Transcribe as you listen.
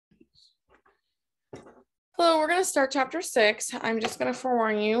Hello, we're going to start chapter 6. I'm just going to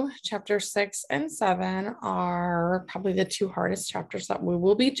forewarn you, chapter 6 and 7 are probably the two hardest chapters that we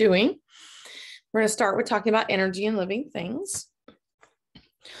will be doing. We're going to start with talking about energy in living things.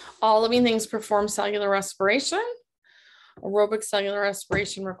 All living things perform cellular respiration. Aerobic cellular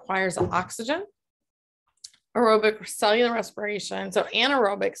respiration requires oxygen. Aerobic cellular respiration, so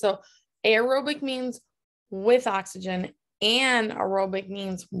anaerobic. So aerobic means with oxygen, and aerobic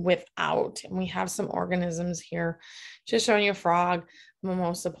means without. And we have some organisms here, just showing you a frog,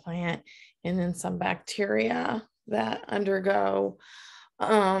 mimosa plant, and then some bacteria that undergo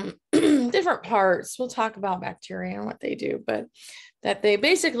different parts. We'll talk about bacteria and what they do, but that they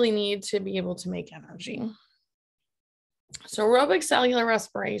basically need to be able to make energy. So aerobic cellular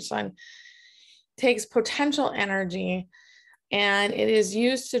respiration takes potential energy and it is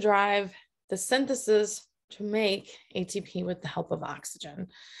used to drive the synthesis to make ATP with the help of oxygen.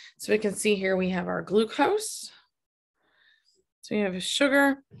 So we can see here we have our glucose. So we have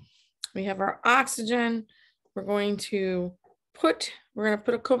sugar, we have our oxygen. We're going to put a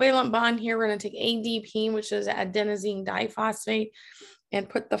covalent bond here. We're going to take ADP, which is adenosine diphosphate, and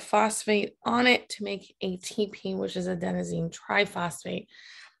put the phosphate on it to make ATP, which is adenosine triphosphate.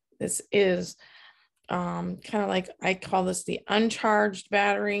 This is kind of like, I call this the uncharged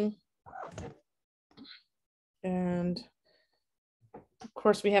battery. And of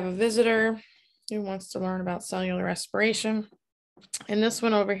course, we have a visitor who wants to learn about cellular respiration. And this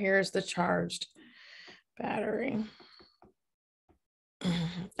one over here is the charged battery. All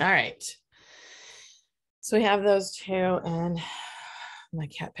right. So we have those two, and my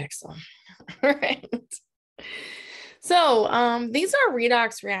cat picks them. All right. So these are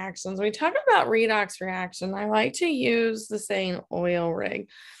redox reactions. When we talk about redox reaction, I like to use the saying oil rig.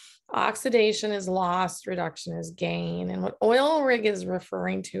 Oxidation is loss, reduction is gain. And what oil rig is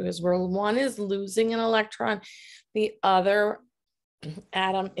referring to is where one is losing an electron, the other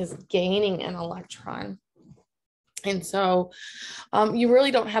atom is gaining an electron. And so you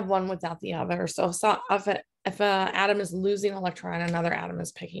really don't have one without the other. So if an atom is losing an electron, another atom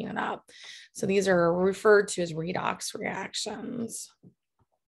is picking it up. So these are referred to as redox reactions.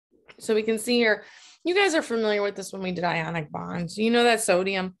 So we can see here, you guys are familiar with this when we did ionic bonds. You know that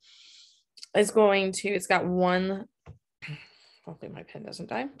sodium is going to, it's got one, hopefully my pen doesn't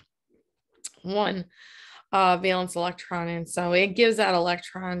die, one valence electron. And so it gives that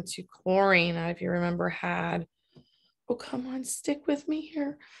electron to chlorine. If you remember had, oh, come on, stick with me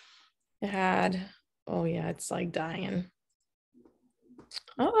here. It had, oh yeah, it's like dying.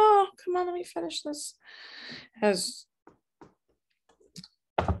 Oh, come on, let me finish this.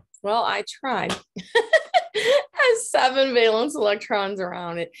 Well, I tried. Has 7 valence electrons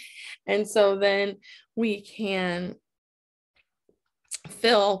around it. And so then we can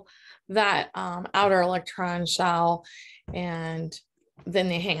fill that outer electron shell, and then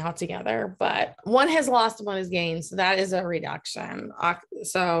they hang out together. But one has lost, one is gained. So that is a reduction.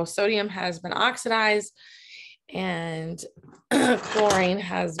 So sodium has been oxidized, and chlorine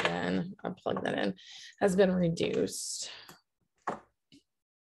has been, I'll plug that in, has been reduced.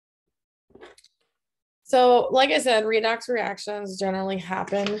 So like I said, redox reactions generally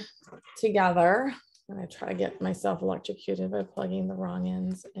happen together. I'm going to try to get myself electrocuted by plugging the wrong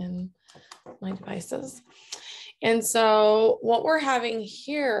ends in my devices. And so what we're having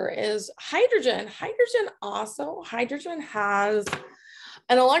here is hydrogen. Hydrogen has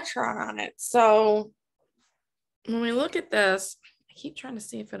an electron on it. So when we look at this, I keep trying to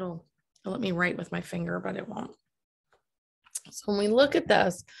see if it'll let me write with my finger, but it won't. So when we look at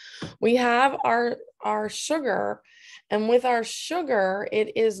this, we have our sugar, and with our sugar,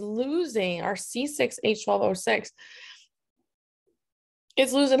 it is losing our C6H12O6.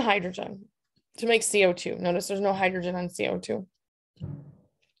 It's losing hydrogen to make CO2. Notice there's no hydrogen on CO2.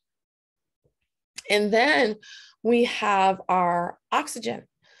 And then we have our oxygen.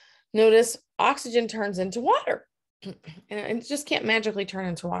 Notice oxygen turns into water. And it just can't magically turn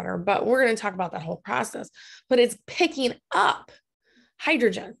into water, but we're going to talk about that whole process. But it's picking up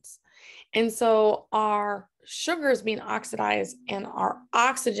hydrogens. And so our sugar is being oxidized and our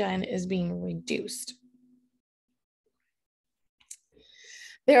oxygen is being reduced.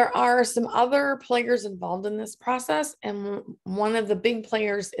 There are some other players involved in this process, and one of the big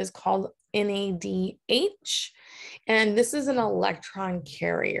players is called NADH, and this is an electron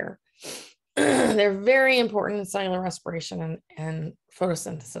carrier. They're very important in cellular respiration and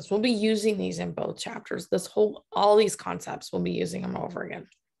photosynthesis. We'll be using these in both chapters. All these concepts, we'll be using them over again.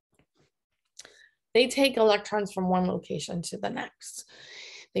 They take electrons from one location to the next.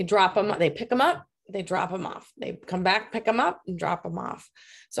 They drop them, they pick them up, they drop them off. They come back, pick them up, and drop them off.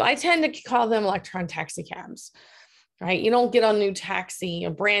 So I tend to call them electron taxi cabs, right? You don't get a new taxi, a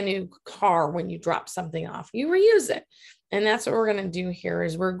brand new car when you drop something off. You reuse it. And that's what we're going to do here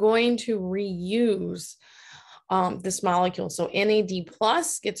is we're going to reuse this molecule. So NAD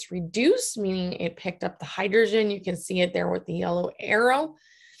plus gets reduced, meaning it picked up the hydrogen. You can see it there with the yellow arrow.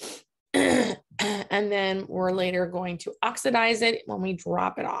 And then we're later going to oxidize it when we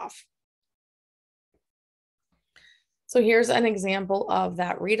drop it off. So here's an example of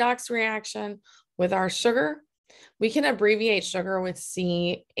that redox reaction with our sugar. We can abbreviate sugar with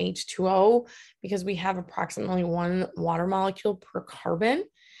CH2O because we have approximately 1 water molecule per carbon.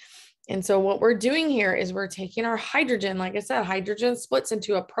 And so what we're doing here is we're taking our hydrogen, like I said, hydrogen splits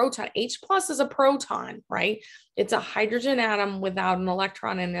into a proton. H plus is a proton, right? It's a hydrogen atom without an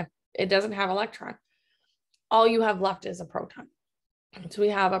electron, and if it doesn't have electron, all you have left is a proton. So we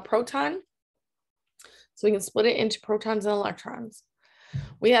have a proton, so we can split it into protons and electrons.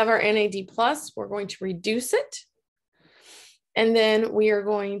 We have our NAD plus, we're going to reduce it. And then we are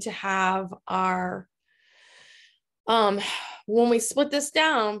going to have our, when we split this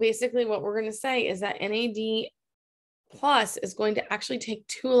down, basically what we're going to say is that NAD plus is going to actually take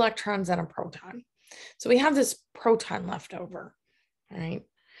 2 electrons and a proton. So we have this proton left over, all right?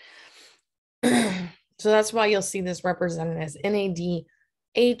 So that's why you'll see this represented as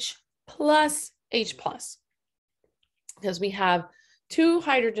NADH plus H plus, because we have 2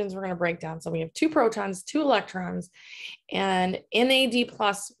 hydrogens we're going to break down. So we have 2 protons, 2 electrons, and NAD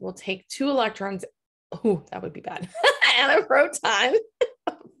plus will take 2 electrons. Oh, that would be bad. And a proton.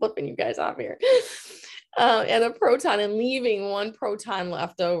 I'm flipping you guys off here. And a proton, and leaving 1 proton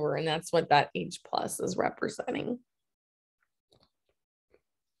left over. And that's what that H plus is representing.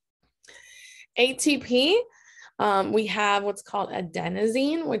 ATP, we have what's called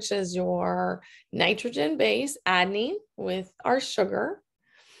adenosine, which is your nitrogen base, adenine, with our sugar.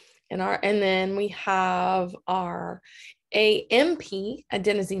 And then we have our AMP,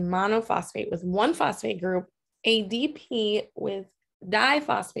 adenosine monophosphate, with 1 phosphate group, ADP with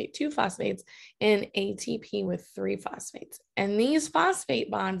diphosphate, 2 phosphates, and ATP with 3 phosphates. And these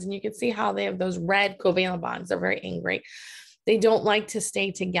phosphate bonds, and you can see how they have those red covalent bonds, they're very angry. They don't like to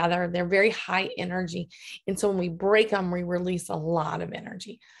stay together. They're very high energy. And so when we break them, we release a lot of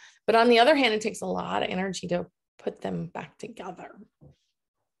energy. But on the other hand, it takes a lot of energy to put them back together.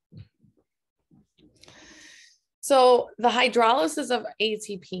 So the hydrolysis of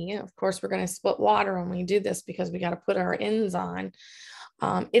ATP, of course, we're going to split water when we do this because we got to put our ends on.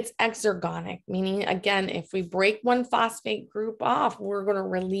 It's exergonic, meaning, again, if we break 1 phosphate group off, we're going to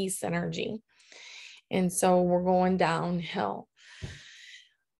release energy. And so we're going downhill.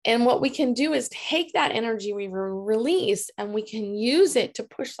 And what we can do is take that energy we release and we can use it to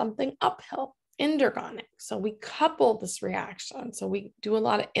push something uphill, endergonic. So we couple this reaction. So we do a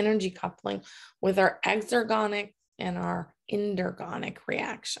lot of energy coupling with our exergonic and our endergonic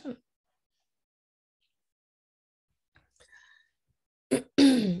reaction.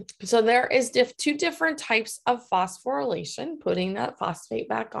 So there is 2 different types of phosphorylation, putting that phosphate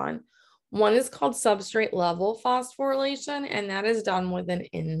back on. One is called substrate level phosphorylation, and that is done with an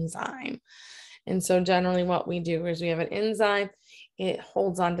enzyme. And so generally what we do is we have an enzyme, it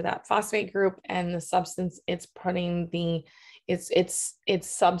holds onto that phosphate group, and the substance it's putting it's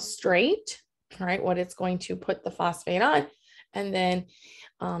substrate, right? What it's going to put the phosphate on, and then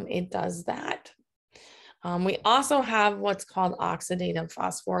it does that. We also have what's called oxidative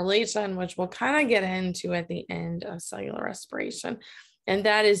phosphorylation, which we'll kind of get into at the end of cellular respiration. And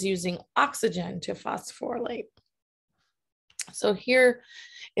that is using oxygen to phosphorylate. So here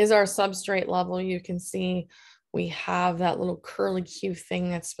is our substrate level. You can see we have that little curly Q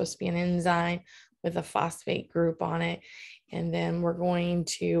thing that's supposed to be an enzyme with a phosphate group on it. And then we're going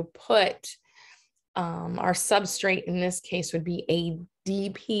to put our substrate, in this case would be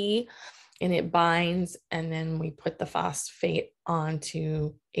ADP, and it binds, and then we put the phosphate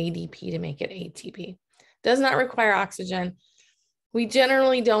onto ADP to make it ATP. Does not require oxygen. We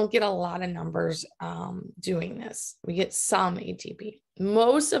generally don't get a lot of numbers doing this. We get some ATP.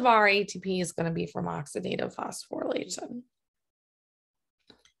 Most of our ATP is going to be from oxidative phosphorylation.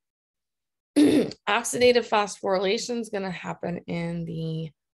 Oxidative phosphorylation is going to happen in the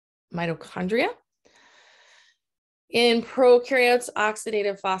mitochondria. In prokaryotes,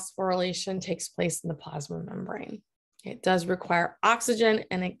 oxidative phosphorylation takes place in the plasma membrane. It does require oxygen,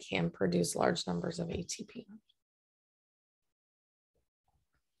 and it can produce large numbers of ATP.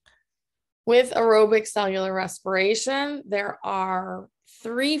 With aerobic cellular respiration, there are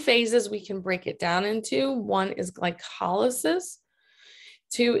 3 phases we can break it down into. One is glycolysis.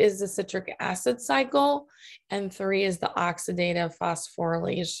 2 is the citric acid cycle, and 3 is the oxidative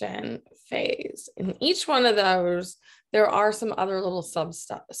phosphorylation phase. In each one of those, there are some other little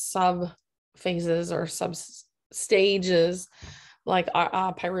sub phases or sub stages, like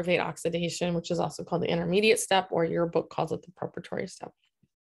pyruvate oxidation, which is also called the intermediate step, or your book calls it the preparatory step.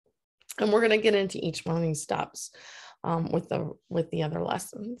 And we're going to get into each one of these steps with the other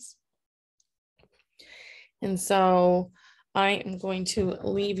lessons. And so I am going to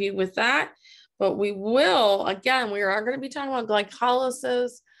leave you with that, but we will, again, we are going to be talking about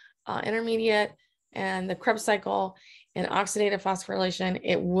glycolysis, intermediate, and the Krebs cycle and oxidative phosphorylation.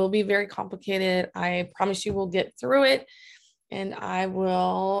 It will be very complicated. I promise you we'll get through it, and I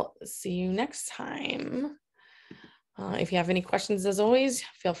will see you next time. If you have any questions, as always,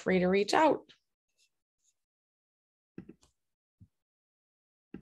 feel free to reach out.